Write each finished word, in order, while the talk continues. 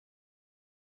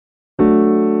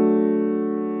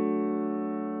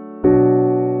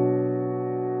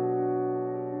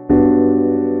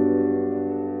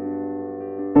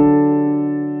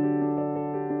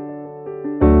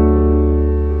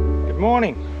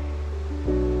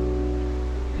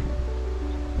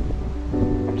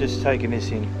just taking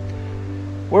this in.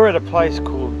 We're at a place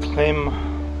called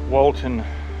Clem Walton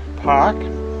Park.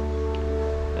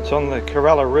 It's on the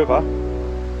Corella River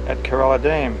at Corella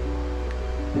Dam.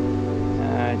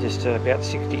 Just about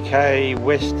 60k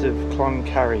west of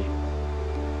Cloncurry.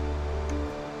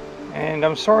 And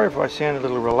I'm sorry if I sound a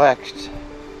little relaxed,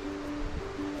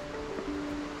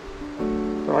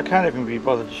 but I can't even be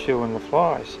bothered shooing the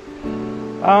flies.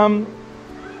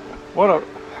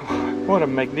 What a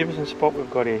magnificent spot we've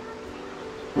got here.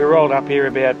 We rolled up here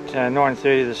about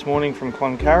 9:30 this morning from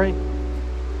Cloncurry,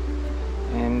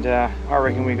 and I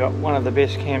reckon we got one of the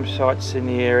best campsites in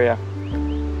the area.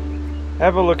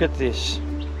 Have a look at this.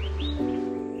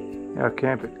 Our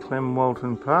camp at Clem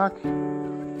Walton Park,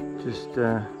 just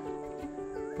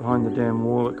behind the dam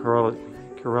wall at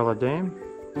Corella Dam.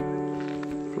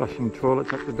 Flushing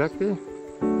toilets up the back there.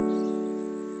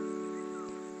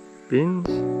 Bins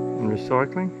and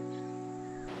recycling.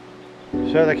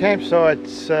 So the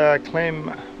campsite's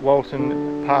Clem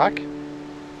Walton Park,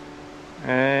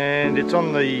 and it's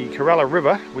on the Corella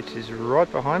River, which is right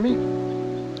behind me,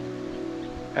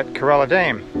 at Corella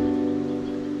Dam.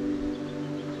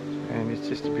 And it's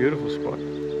just a beautiful spot.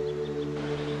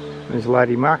 There's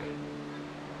Lady Muck.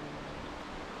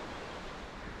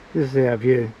 This is our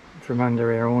view from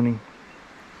under our awning.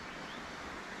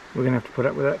 We're going to have to put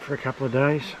up with that for a couple of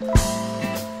days.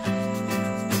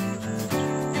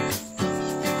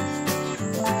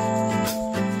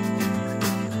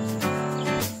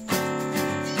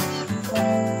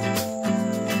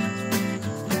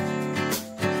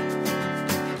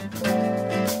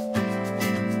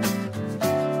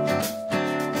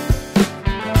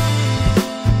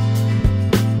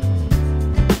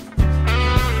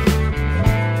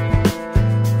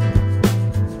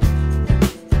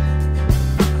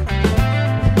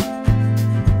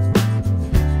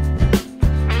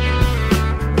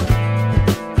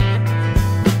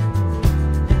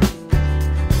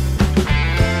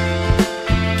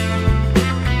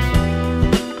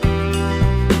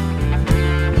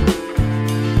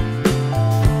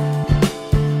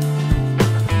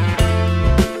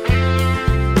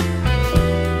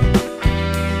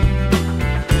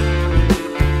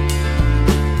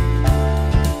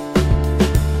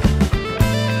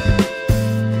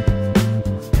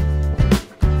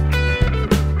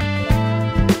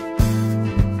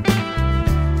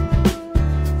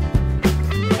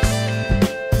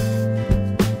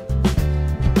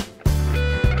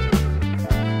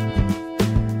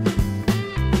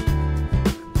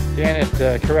 Down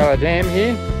at Corella Dam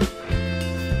here.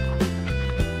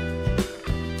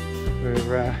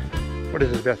 We're, what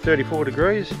is it, about 34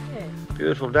 degrees? Yeah.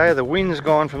 Beautiful day. The wind's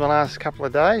gone from the last couple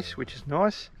of days, which is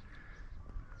nice.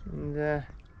 And yeah,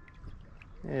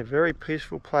 very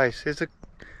peaceful place. There's a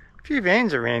few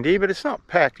vans around here, but it's not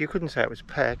packed. You couldn't say it was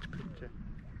packed, but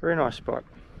very nice spot.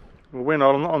 Well, we're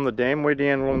not on the dam, we're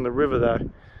down along the river though.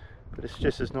 But it's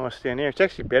just as nice down there. It's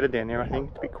actually better down there, I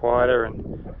think, to be quieter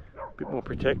and a bit more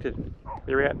protected.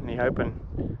 They're out in the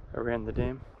open around the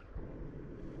dam.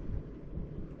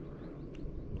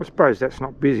 I suppose that's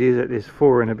not busy, is it? There's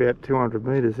 4 in about 200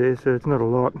 metres there, so it's not a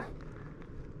lot.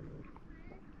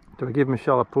 Do I give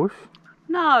Michelle a push?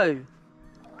 No.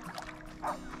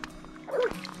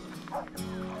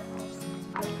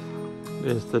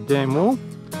 There's the dam wall,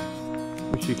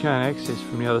 which you can't access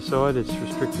from the other side. It's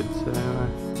restricted, so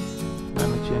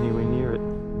don't let you anywhere near it.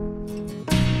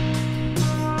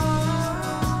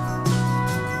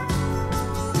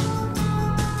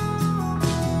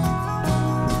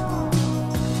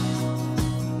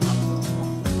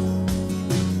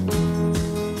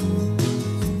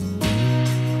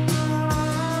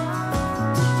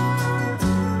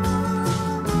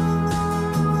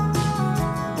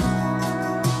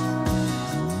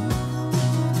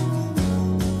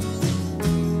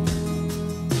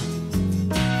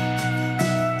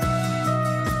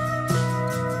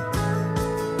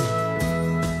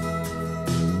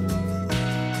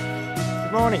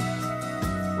 Good morning.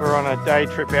 We're on a day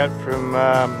trip out from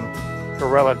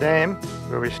Corella Dam,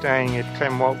 where we're staying at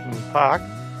Clem Walton Park,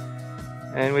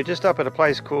 and we're just up at a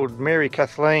place called Mary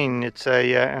Kathleen. It's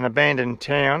an abandoned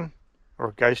town, or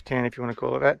a ghost town if you want to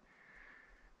call it that.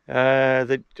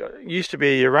 That used to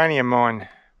be a uranium mine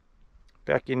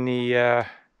back in the I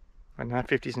don't know,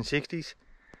 50s and 60s,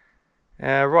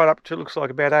 right up to, looks like,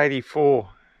 about 84.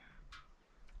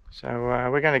 So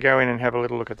we're going to go in and have a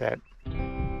little look at that.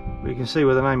 You can see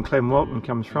where the name Clem Walton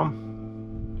comes from.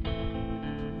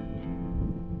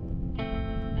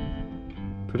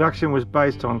 Production was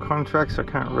based on contracts, I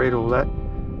can't read all that.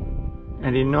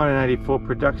 And in 1984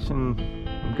 production,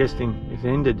 I'm guessing, is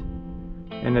ended,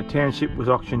 and the township was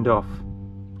auctioned off.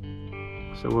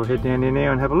 So we'll head down there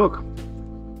now and have a look.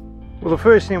 Well, the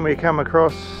first thing we come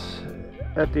across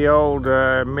at the old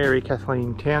Mary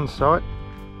Kathleen Town site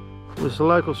was the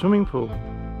local swimming pool.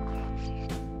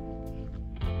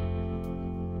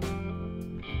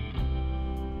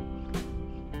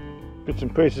 Bits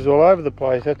and pieces all over the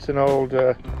place. That's an old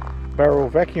barrel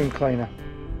vacuum cleaner.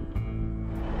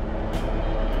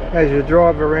 As you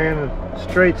drive around the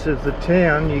streets of the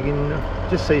town, you can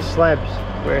just see slabs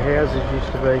where houses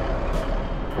used to be.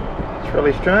 It's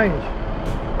really strange.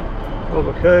 All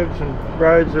the curbs and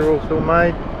roads are all still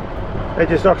made. They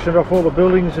just auctioned off all the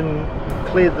buildings and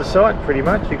cleared the site pretty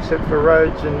much, except for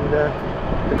roads and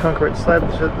the concrete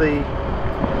slabs that the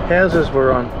houses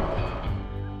were on.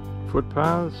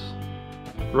 Footpaths,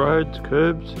 roads,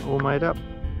 curbs, all made up.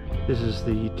 This is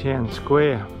the town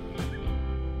square.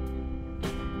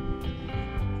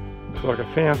 Looks like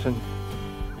a fountain.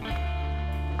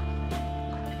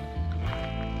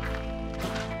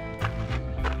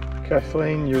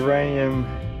 Kathleen Uranium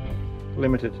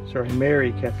Limited, sorry,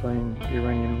 Mary Kathleen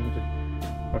Uranium Limited,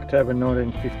 October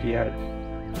 1958.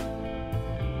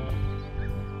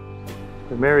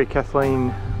 The Mary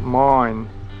Kathleen Mine,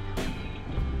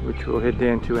 which we'll head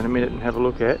down to in a minute and have a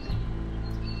look at,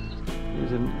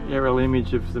 is an aerial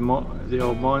image of the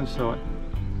old mine site.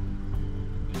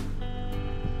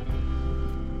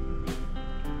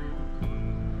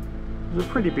 It's a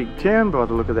pretty big town by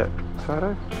the look of that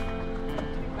photo.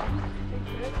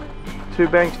 2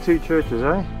 banks, 2 churches,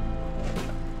 eh?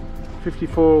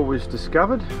 54 was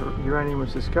discovered, uranium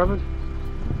was discovered,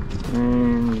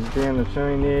 and down the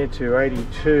chain there to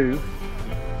 82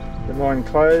 the mine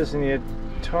closed, and the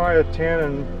entire town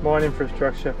and mine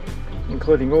infrastructure,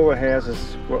 including all the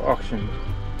houses, were auctioned.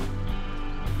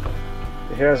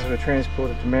 The houses were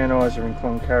transported to Mount Isa in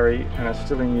Cloncurry and are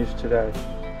still in use today.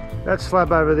 That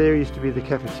slab over there used to be the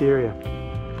cafeteria.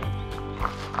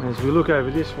 And as we look over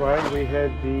this way, we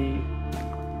had the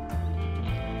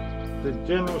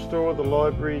general store, the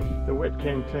library, the wet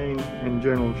canteen and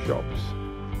general shops.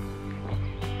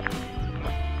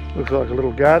 Looks like a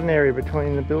little garden area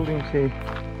between the buildings here.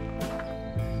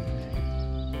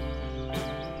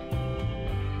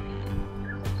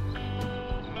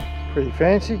 Pretty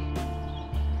fancy.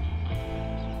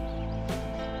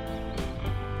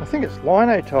 I think it's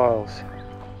lino tiles,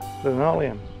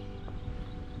 linoleum.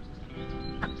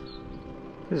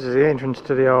 This is the entrance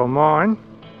to the old mine,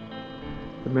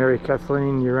 the Mary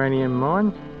Kathleen Uranium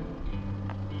Mine.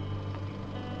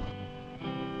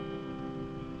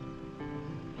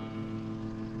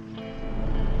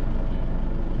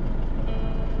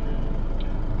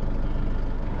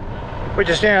 We're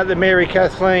just down at the Mary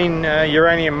Kathleen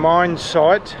Uranium Mine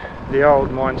site, the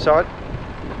old mine site.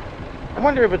 I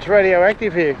wonder if it's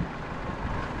radioactive here.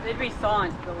 There'd be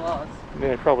signs if it was.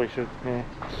 Yeah, probably should, yeah.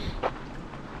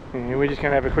 We're just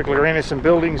going to have a quick look around. There's some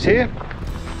buildings here.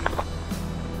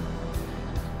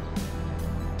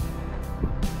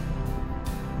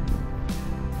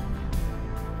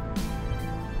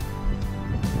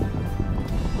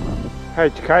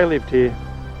 HK lived here.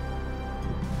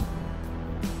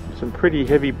 Some pretty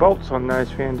heavy bolts on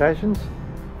those foundations.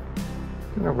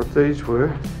 Don't know what these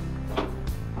were.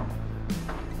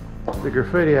 The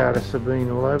graffiti artists have been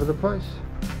all over the place.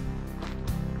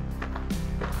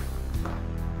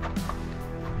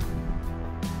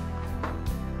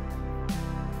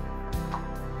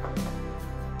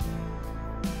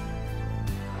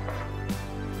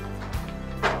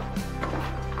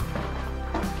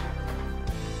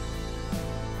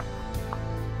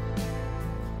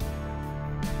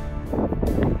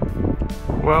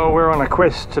 Well, we're on a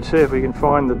quest to see if we can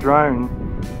find the drone,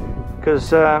 because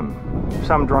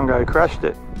some drongo crashed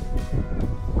it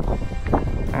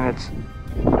and it's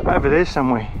over there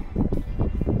somewhere.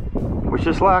 Wish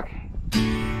us luck.